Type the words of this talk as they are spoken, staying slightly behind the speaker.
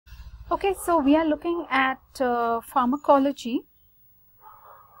Okay, so we are looking at pharmacology,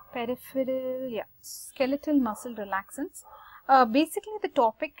 peripheral, skeletal muscle relaxants. Basically, the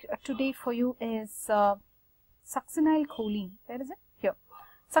topic today for you is SuccinylCholine. Where is it? Here.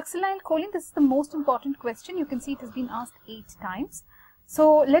 SuccinylCholine, this is the most important question. You can see it has been asked 8 times.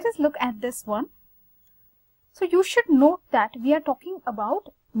 So, let us look at this one. So, you should note that we are talking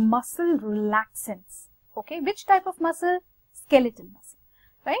about muscle relaxants. Okay, which type of muscle? Skeletal muscle.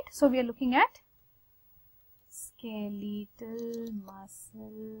 Right, so we are looking at skeletal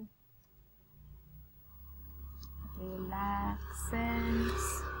muscle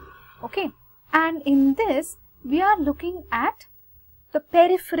relaxants. Okay, and in this we are looking at the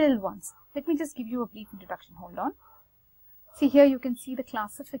peripheral ones. Let me just give you a brief introduction. Hold on. See, here you can see the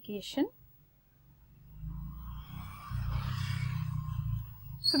classification.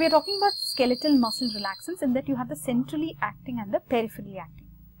 So we are talking about skeletal muscle relaxants, in that you have the centrally acting and the peripherally acting.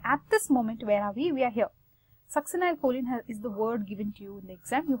 At this moment, where are we? We are here. SuccinylCholine is the word given to you in the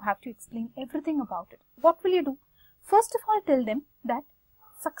exam. You have to explain everything about it. What will you do? First of all, tell them that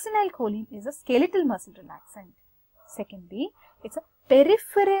SuccinylCholine is a skeletal muscle relaxant. Secondly, it's a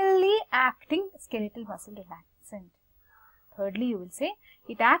peripherally acting skeletal muscle relaxant. Thirdly, you will say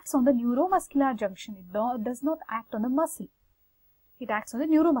it acts on the neuromuscular junction. It does not act on the muscle. It acts on the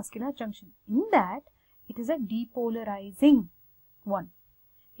neuromuscular junction. In that, it is a depolarizing one.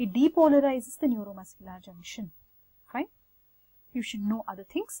 It depolarizes the neuromuscular junction. Fine. You should know other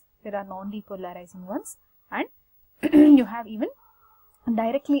things. There are non-depolarizing ones, and you have even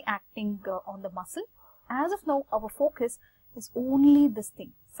directly acting on the muscle. As of now, our focus is only this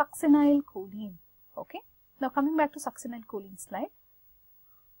thing, SuccinylCholine. Okay. Now coming back to SuccinylCholine slide.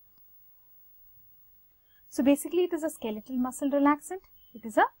 So basically, it is a skeletal muscle relaxant. It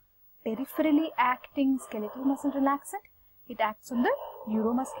is a peripherally acting skeletal muscle relaxant. It acts on the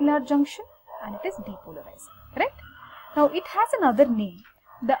neuromuscular junction and it is depolarizing. Correct? Now, it has another name.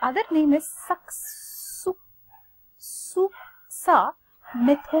 The other name is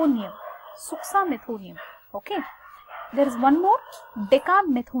SuxaMethonium. SuxaMethonium. Okay. There is one more,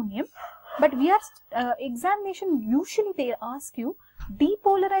 Decamethonium. But we are examination, usually they ask you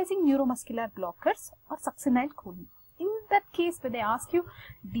depolarizing neuromuscular blockers or SuccinylCholine. In that case, when they ask you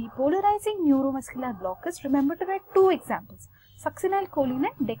depolarizing neuromuscular blockers, remember to write 2 examples,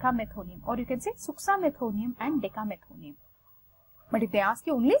 SuccinylCholine and Decamethonium, or you can say SuxaMethonium and Decamethonium. But if they ask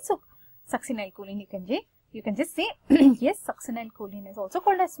you only SuccinylCholine, you can just say yes, SuccinylCholine is also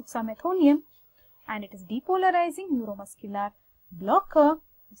called as SuxaMethonium, and it is depolarizing neuromuscular blocker.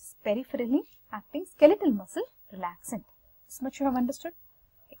 This is peripherally acting skeletal muscle relaxant. This much you have understood?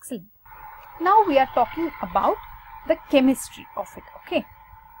 Excellent. Now we are talking about the chemistry of it. Okay.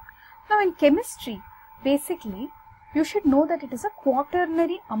 Now in chemistry, basically, you should know that it is a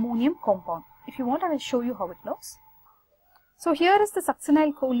quaternary ammonium compound. If you want, I will show you how it looks. So here is the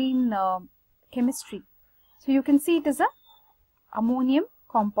SuccinylCholine chemistry. So you can see it is a ammonium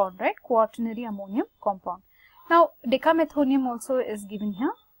compound, right? Quaternary ammonium compound. Now Decamethonium also is given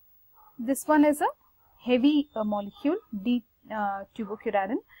here. This one is a heavy molecule,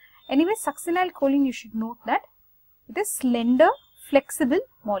 D-tubocurarin. Anyway, SuccinylCholine, you should note that it is slender, flexible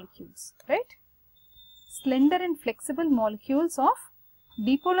molecules, right? Slender and flexible molecules of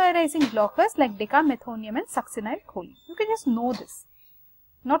depolarizing blockers like Decamethonium and SuccinylCholine. You can just know this.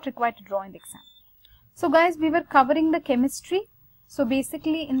 Not required to draw in the exam. So guys, we were covering the chemistry. So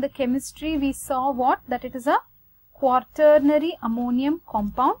basically in the chemistry, we saw what? That it is a quaternary ammonium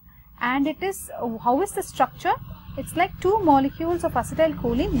compound. And it is, how is the structure? It's like 2 molecules of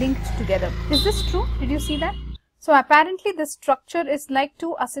acetylcholine linked together. Is this true? Did you see that? So apparently the structure is like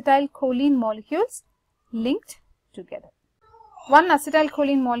 2 acetylcholine molecules linked together. 1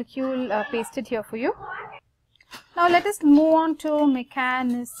 acetylcholine molecule pasted here for you. Now let us move on to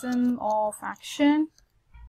mechanism of action.